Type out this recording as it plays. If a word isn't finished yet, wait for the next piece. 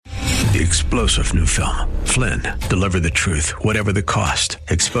The explosive new film, Flynn, deliver the truth, whatever the cost.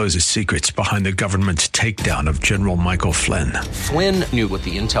 Exposes secrets behind the government's takedown of General Michael Flynn. Flynn knew what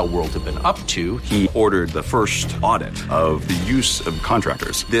the intel world had been up to. He ordered the first audit of the use of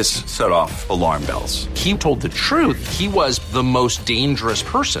contractors. This set off alarm bells. He told the truth. He was the most dangerous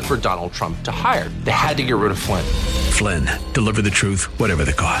person for Donald Trump to hire. They had to get rid of Flynn. Flynn, deliver the truth, whatever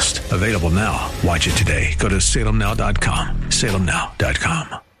the cost. Available now. Watch it today. Go to salemnow.com.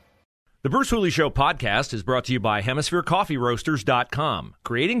 salemnow.com. The Bruce Hooley Show podcast is brought to you by HemisphereCoffeeRoasters.com.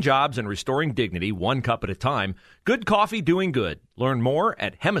 Creating jobs and restoring dignity one cup at a time. Good coffee doing good. Learn more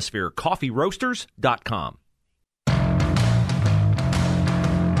at HemisphereCoffeeRoasters.com.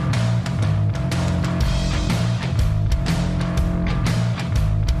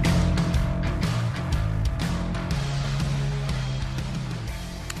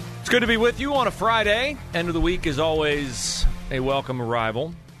 It's good to be with you on a Friday. End of the week is always a welcome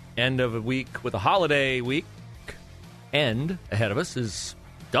arrival. End of a week with a holiday week end ahead of us is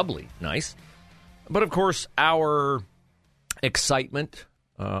doubly nice. But, of course, our excitement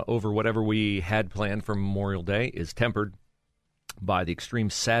over whatever we had planned for Memorial Day is tempered by the extreme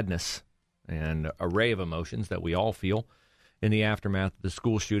sadness and array of emotions that we all feel in the aftermath of the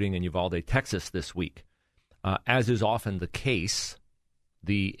school shooting in Uvalde, Texas this week. As is often the case,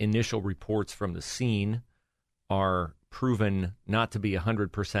 the initial reports from the scene are proven not to be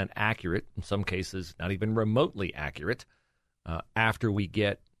 100% accurate, in some cases not even remotely accurate, after we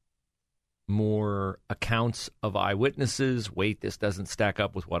get more accounts of eyewitnesses. Wait, this doesn't stack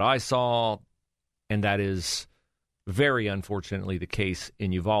up with what I saw, and that is very unfortunately the case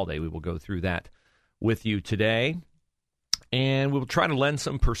in Uvalde. We will go through that with you today, and we'll try to lend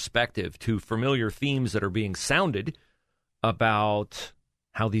some perspective to familiar themes that are being sounded about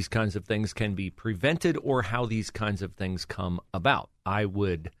how these kinds of things can be prevented or how these kinds of things come about. I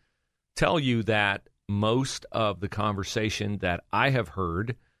would tell you that most of the conversation that I have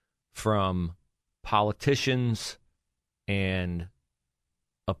heard from politicians and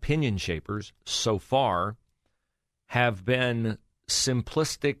opinion shapers so far have been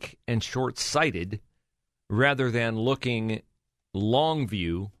simplistic and short-sighted rather than looking long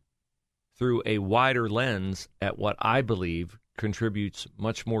view through a wider lens at what I believe contributes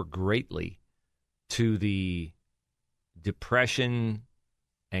much more greatly to the depression,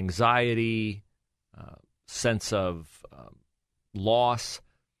 anxiety, sense of loss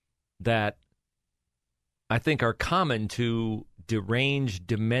that I think are common to deranged,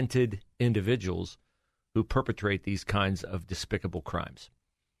 demented individuals who perpetrate these kinds of despicable crimes.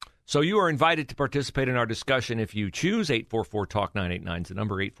 So you are invited to participate in our discussion if you choose. 844-TALK-989 is the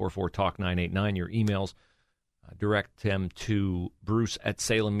number, 844-TALK-989. Your emails, direct them to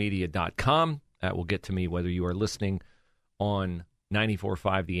bruce@salemmedia.com. That will get to me whether you are listening on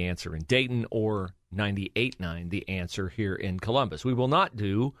 94.5 The Answer in Dayton or 98.9 The Answer here in Columbus. We will not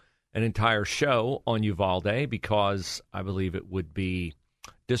do an entire show on Uvalde because I believe it would be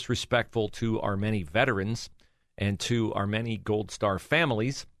disrespectful to our many veterans and to our many Gold Star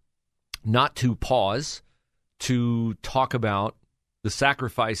families not to pause to talk about the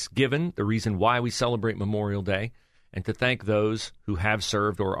sacrifice given, the reason why we celebrate Memorial Day, and to thank those who have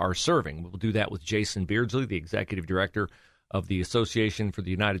served or are serving. We'll do that with Jason Beardsley, the executive director of the Association for the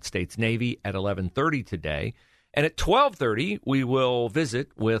United States Navy, at 11:30 today. And at 12:30, we will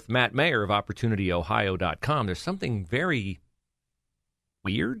visit with Matt Mayer of OpportunityOhio.com. There's something very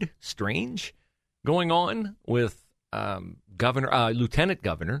weird, strange going on with Lieutenant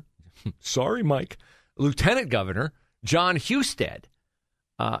Governor, sorry, Mike, Lieutenant Governor John Husted.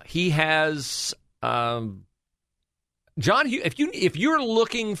 He has John. If you're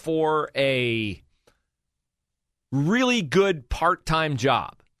looking for a really good part-time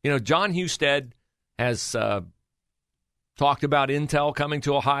job, John Husted has talked about Intel coming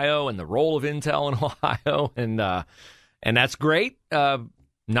to Ohio and the role of Intel in Ohio, and that's great.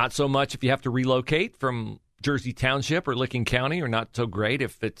 Not so much if you have to relocate from Jersey Township or Licking County, or not so great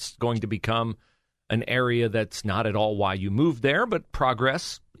if it's going to become an area that's not at all why you moved there, but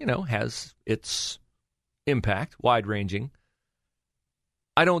progress, has its impact, wide-ranging.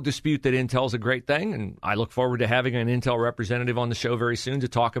 I don't dispute that Intel's a great thing, and I look forward to having an Intel representative on the show very soon to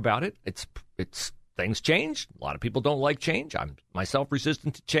talk about it. It's things change. A lot of people don't like change. I'm myself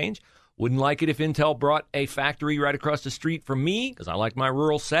resistant to change. Wouldn't like it if Intel brought a factory right across the street from me, because I like my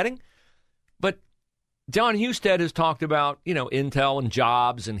rural setting. But John Husted has talked about, Intel and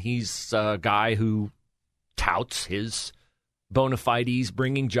jobs, and he's a guy who touts his bona fides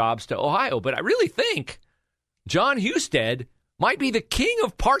bringing jobs to Ohio. But I really think John Husted might be the king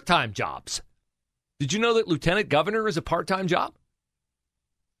of part-time jobs. Did you know that lieutenant governor is a part-time job?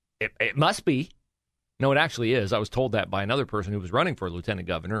 It must be. No, it actually is. I was told that by another person who was running for lieutenant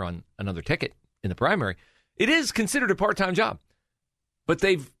governor on another ticket in the primary. It is considered a part-time job. But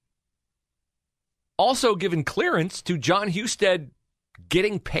they've also given clearance to John Husted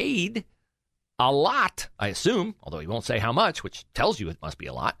getting paid a lot, I assume, although he won't say how much, which tells you it must be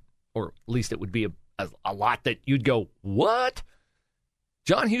a lot, or at least it would be a lot that you'd go, what?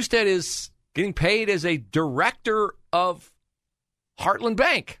 John Husted is getting paid as a director of Heartland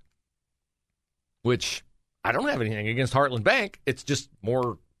Bank, which I don't have anything against Heartland Bank. It's just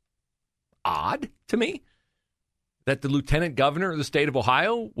more odd to me that the lieutenant governor of the state of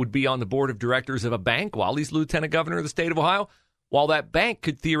Ohio would be on the board of directors of a bank while he's lieutenant governor of the state of Ohio, while that bank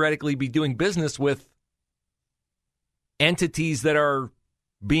could theoretically be doing business with entities that are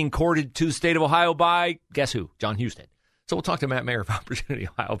being courted to the state of Ohio by, guess who? John Husted. So we'll talk to Matt Mayer of Opportunity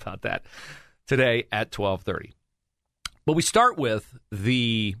Ohio about that today at 12:30. But we start with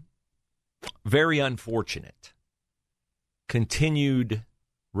the very unfortunate continued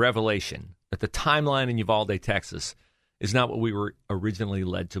revelation that the timeline in Uvalde, Texas, is not what we were originally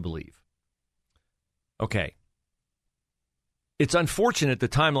led to believe. Okay. It's unfortunate the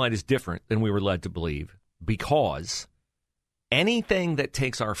timeline is different than we were led to believe because anything that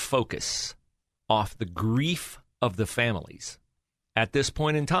takes our focus off the grief of the families at this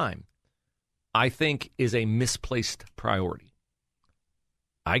point in time, I think is a misplaced priority.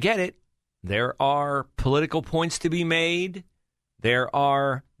 I get it. There are political points to be made. There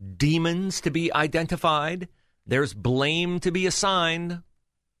are demons to be identified. There's blame to be assigned.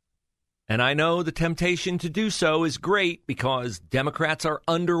 And I know the temptation to do so is great because Democrats are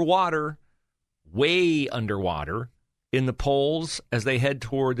underwater, way underwater, in the polls as they head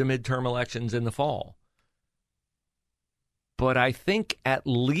toward the midterm elections in the fall. But I think at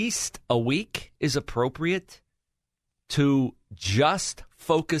least a week is appropriate to just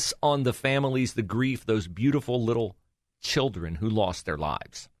focus on the families, the grief, those beautiful little children who lost their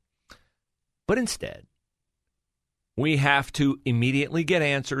lives. But instead, we have to immediately get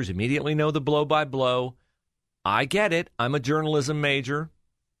answers, immediately know the blow by blow. I get it. I'm a journalism major,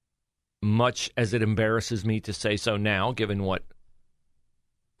 much as it embarrasses me to say so now, given what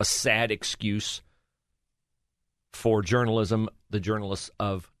a sad excuse for journalism the journalists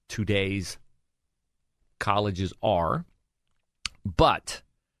of today's colleges are. But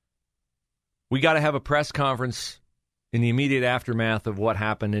we got to have a press conference in the immediate aftermath of what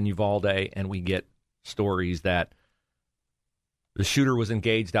happened in Uvalde, and we get stories that the shooter was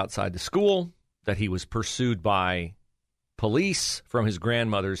engaged outside the school, that he was pursued by police from his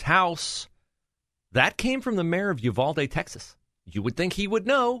grandmother's house. That came from the mayor of Uvalde, Texas. You would think he would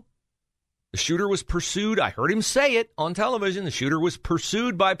know. The shooter was pursued. I heard him say it on television. The shooter was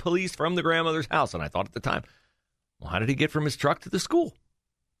pursued by police from the grandmother's house. And I thought at the time, well, how did he get from his truck to the school?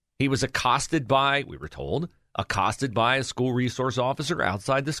 He was accosted by, we were told, accosted by a school resource officer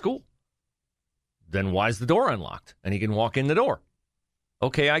outside the school. Then why is the door unlocked? And he can walk in the door.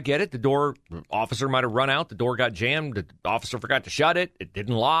 Okay, I get it. The officer might have run out. The door got jammed. The officer forgot to shut it. It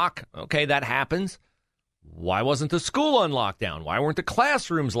didn't lock. Okay, that happens. Why wasn't the school unlocked down? Why weren't the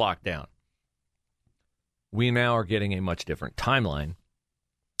classrooms locked down? We now are getting a much different timeline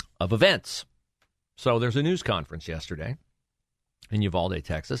of events. So there's a news conference yesterday in Uvalde,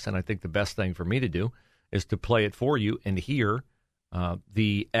 Texas, and I think the best thing for me to do is to play it for you and hear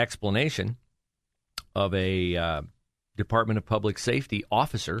the explanation of a Department of Public Safety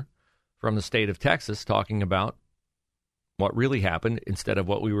officer from the state of Texas talking about what really happened instead of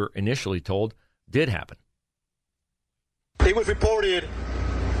what we were initially told did happen. It was reported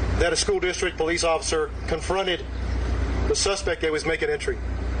that a school district police officer confronted the suspect that was making entry.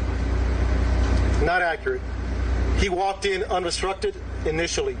 Not accurate. He walked in unobstructed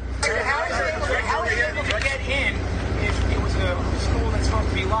initially. How was he able to get in if it was a school that's supposed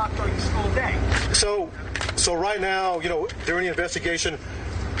to be locked during the school day? So right now, during the investigation,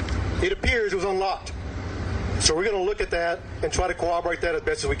 it appears it was unlocked. So we're going to look at that and try to corroborate that as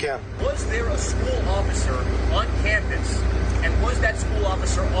best as we can. Was there a school officer on campus, and was that school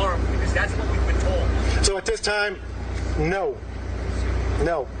officer armed? Because that's what we've been told. So at this time, no.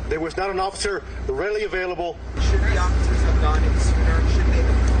 No, there was not an officer readily available. Should the officers have gone in sooner? Should they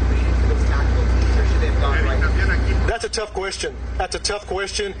have waited for those tactical keys, or should they have gone right? That's a tough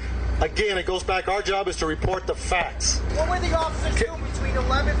question. Again, it goes back. Our job is to report the facts. What were the officers doing between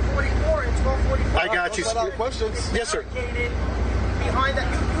 11:44 and 12:44? I got you. Questions. Yes, sir. Behind that,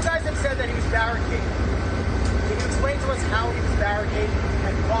 you guys have said that he was barricaded. Can you explain to us how he was barricaded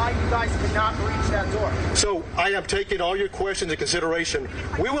and why you guys could not reach that door? So I am taking all your questions into consideration.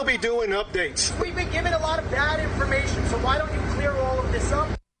 We will be doing updates. We've been given a lot of bad information, so why don't you clear all of this up?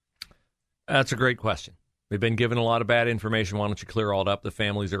 That's a great question. They've been given a lot of bad information. Why don't you clear all it up? The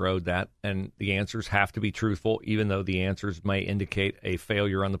families are owed that, and the answers have to be truthful, even though the answers may indicate a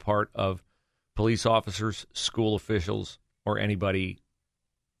failure on the part of police officers, school officials, or anybody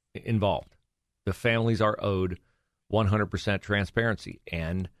involved. The families are owed 100% transparency,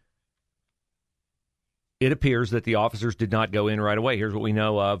 and it appears that the officers did not go in right away. Here's what we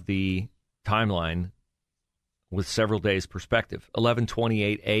know of the timeline with several days' perspective.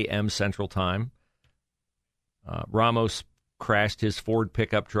 11:28 a.m. Central Time. Ramos crashed his Ford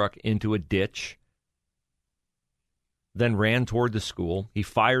pickup truck into a ditch, then ran toward the school. He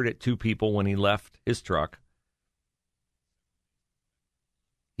fired at 2 people when he left his truck.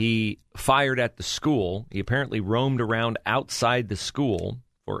 He fired at the school. He apparently roamed around outside the school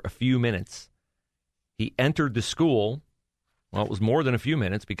for a few minutes. He entered the school. Well, it was more than a few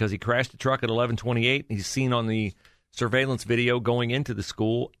minutes because he crashed the truck at 11:28. He's seen on the surveillance video going into the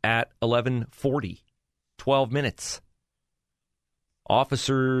school at 11:40. 12 minutes.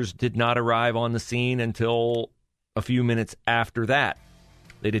 Officers did not arrive on the scene until a few minutes after that.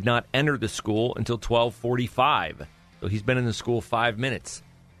 They did not enter the school until 12:45. So he's been in the school 5 minutes.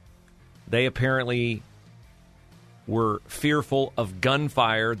 They apparently were fearful of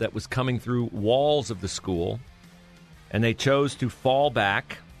gunfire that was coming through walls of the school, and they chose to fall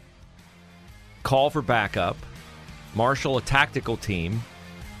back, call for backup, marshal a tactical team,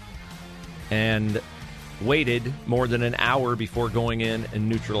 and waited more than an hour before going in and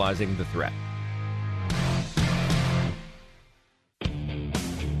neutralizing the threat.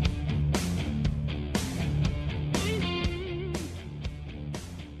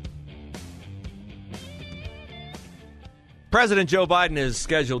 President Joe Biden is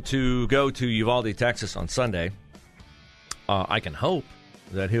scheduled to go to Uvalde, Texas on Sunday. I can hope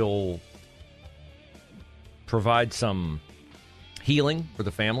that he'll provide some healing for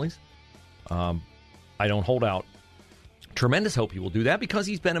the families. I don't hold out tremendous hope he will do that because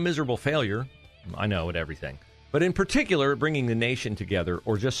he's been a miserable failure. I know, at everything. But in particular, bringing the nation together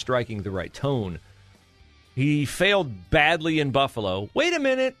or just striking the right tone. He failed badly in Buffalo. Wait a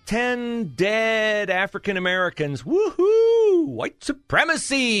minute, 10 dead African Americans. Woohoo! White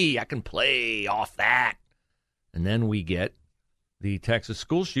supremacy! I can play off that. And then we get the Texas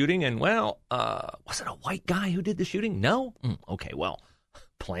school shooting, and, well, was it a white guy who did the shooting? No? Okay, well,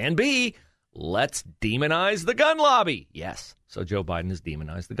 plan B. Let's demonize the gun lobby. Yes, so Joe Biden has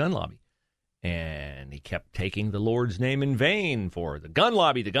demonized the gun lobby. And he kept taking the Lord's name in vain for the gun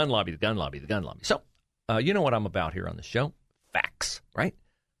lobby, the gun lobby, the gun lobby, the gun lobby. So, you know what I'm about here on the show. Facts, right?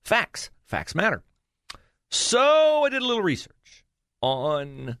 Facts. Facts matter. So I did a little research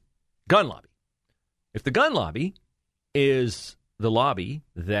on gun lobby. If the gun lobby is the lobby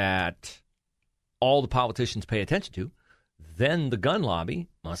that all the politicians pay attention to, then the gun lobby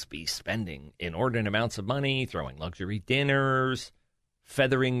must be spending inordinate amounts of money, throwing luxury dinners,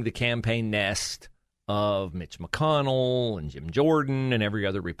 feathering the campaign nest of Mitch McConnell and Jim Jordan and every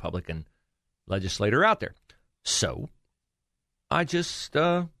other Republican legislator out there. So I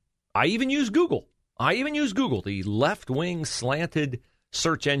even use Google. The left-wing slanted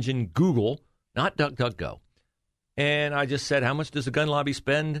search engine Google, not DuckDuckGo. And I just said, how much does the gun lobby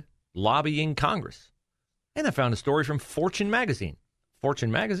spend lobbying Congress? And I found a story from Fortune magazine. Fortune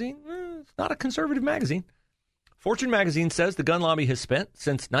magazine? It's not a conservative magazine. Fortune magazine says the gun lobby has spent,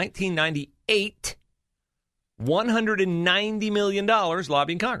 since 1998, $190 million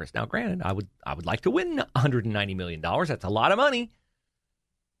lobbying Congress. Now, granted, I would like to win $190 million. That's a lot of money.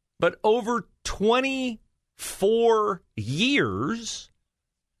 But over 24 years,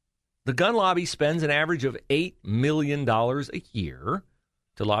 the gun lobby spends an average of $8 million a year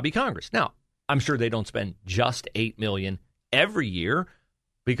to lobby Congress. Now, I'm sure they don't spend just $8 million every year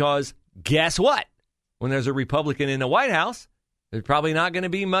because guess what? When there's a Republican in the White House, there's probably not going to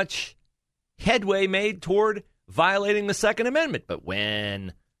be much headway made toward violating the Second Amendment. But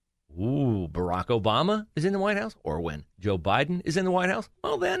when Barack Obama is in the White House or when Joe Biden is in the White House,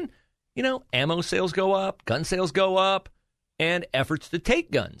 well then, ammo sales go up, gun sales go up, and efforts to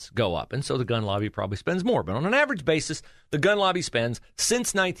take guns go up. And so the gun lobby probably spends more. But on an average basis, the gun lobby spends,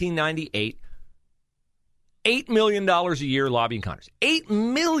 since 1998, $8 million a year lobbying Congress. $8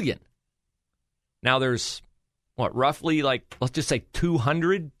 million. Now there's, roughly let's just say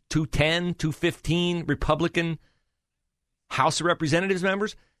 200, 210, 215 Republican House of Representatives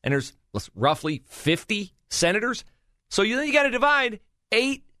members, and there's roughly 50 senators. So you got to divide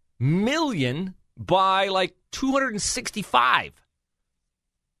 8 million by 265.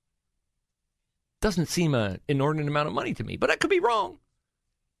 Doesn't seem an inordinate amount of money to me, but I could be wrong.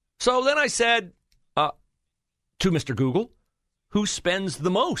 So then I said to Mr. Google, who spends the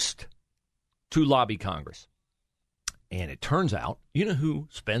most to lobby Congress. And it turns out, you know who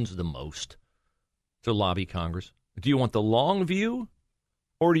spends the most to lobby Congress? Do you want the long view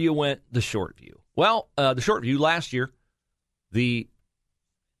or do you want the short view? Well, the short view last year, the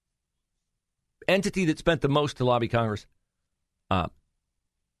entity that spent the most to lobby Congress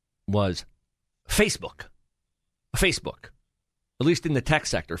was Facebook. Facebook, at least in the tech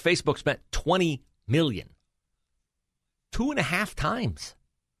sector. Facebook spent $20 million. 2.5 times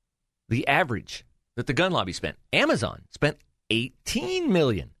the average that the gun lobby spent. Amazon spent $18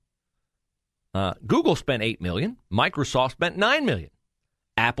 million. Google spent $8 million. Microsoft spent $9 million.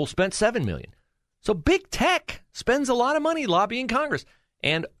 Apple spent $7 million. So big tech spends a lot of money lobbying Congress.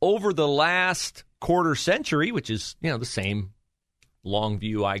 And over the last quarter century, which is, the same long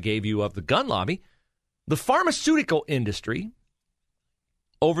view I gave you of the gun lobby, the pharmaceutical industry,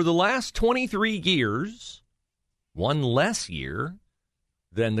 over the last 23 years, one less year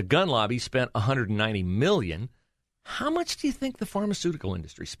than the gun lobby, spent $190 million. How much do you think the pharmaceutical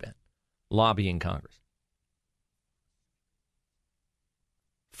industry spent lobbying Congress?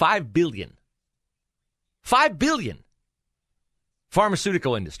 $5 billion. $5 billion.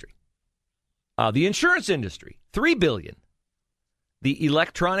 Pharmaceutical industry. The insurance industry, $3 billion. The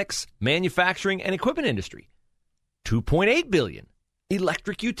electronics, manufacturing, and equipment industry, $2.8 billion.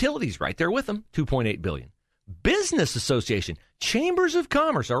 Electric utilities, right there with them, $2.8 billion. Business association, chambers of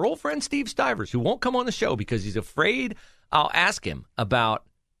commerce, our old friend Steve Stivers, who won't come on the show because he's afraid I'll ask him about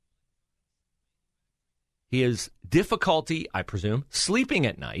his difficulty, I presume, sleeping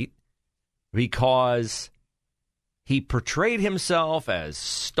at night because he portrayed himself as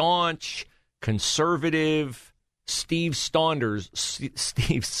staunch, conservative Steve Stivers.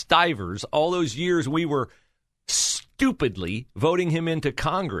 All those years we were stupidly voting him into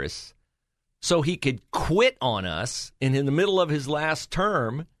Congress so he could quit on us in the middle of his last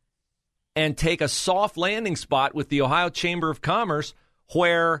term and take a soft landing spot with the Ohio Chamber of Commerce,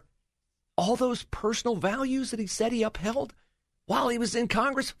 where all those personal values that he said he upheld while he was in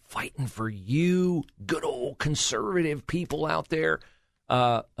Congress, fighting for you, good old conservative people out there,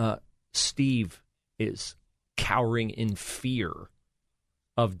 Steve is cowering in fear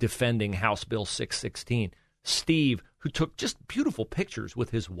of defending House Bill 616. Steve, who took just beautiful pictures with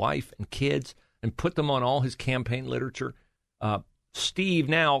his wife and kids and put them on all his campaign literature. Steve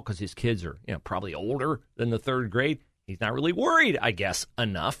now, because his kids are probably older than the third grade, he's not really worried, I guess,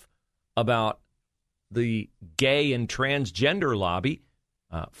 enough about the gay and transgender lobby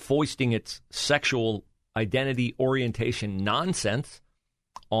foisting its sexual identity orientation nonsense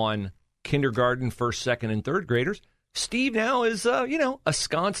on kindergarten, first, second, and third graders. Steve now is,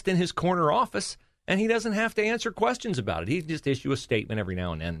 ensconced in his corner office, and he doesn't have to answer questions about it. He just issue a statement every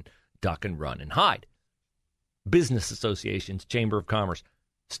now and then, duck and run and hide. Business associations, Chamber of Commerce,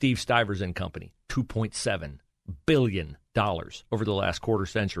 Steve Stivers and Company, $2.7 billion over the last quarter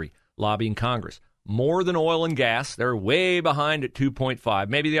century, lobbying Congress. More than oil and gas. They're way behind at 2.5.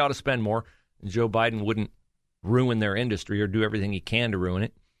 Maybe they ought to spend more. Joe Biden wouldn't ruin their industry or do everything he can to ruin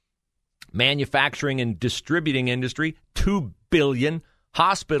it. Manufacturing and distributing industry, $2 billion.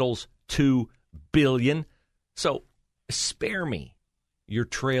 Hospitals, $2 billion. So spare me your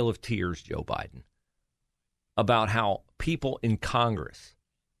trail of tears, Joe Biden, about how people in Congress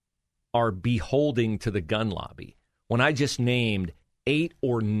are beholding to the gun lobby when I just named 8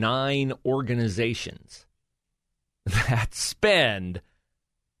 or 9 organizations that spend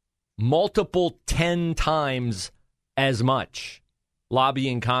multiple 10 times as much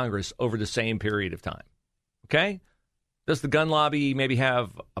lobbying Congress over the same period of time. Okay? Does the gun lobby maybe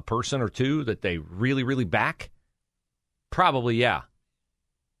have a person or two that they really, really back? Probably, yeah.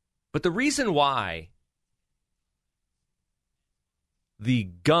 But the reason why the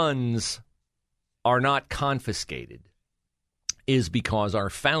guns are not confiscated is because our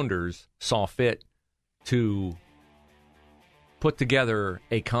founders saw fit to put together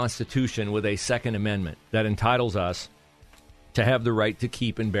a Constitution with a Second Amendment that entitles us to have the right to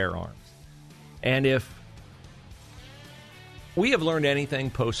keep and bear arms. And if we have learned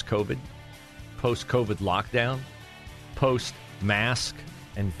anything post-COVID lockdown, post-mask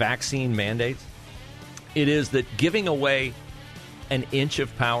and vaccine mandates, it is that giving away an inch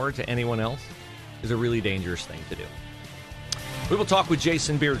of power to anyone else is a really dangerous thing to do. We will talk with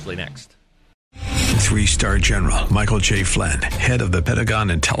Jason Beardsley next. 3-star General Michael J. Flynn, head of the Pentagon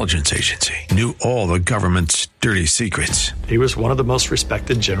Intelligence Agency, knew all the government's dirty secrets. He was one of the most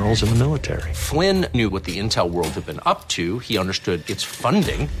respected generals in the military. Flynn knew what the intel world had been up to. He understood its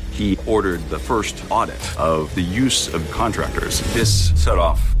funding. He ordered the first audit of the use of contractors. This set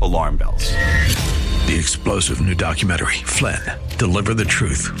off alarm bells. The explosive new documentary, Flynn, deliver the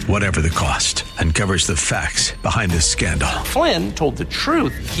truth, whatever the cost, and covers the facts behind the scandal. Flynn told the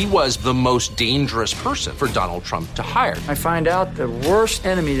truth. He was the most dangerous person for Donald Trump to hire. I find out the worst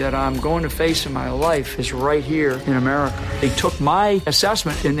enemy that I'm going to face in my life is right here in America. They took my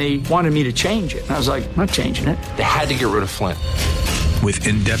assessment and they wanted me to change it. And I was like, I'm not changing it. They had to get rid of Flynn. With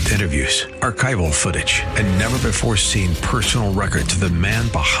in-depth interviews, archival footage, and never-before-seen personal records of the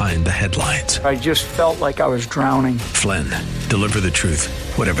man behind the headlines. I just felt like I was drowning. Flynn, deliver the truth,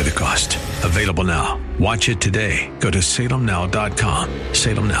 whatever the cost. Available now. Watch it today. Go to salemnow.com.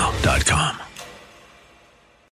 salemnow.com.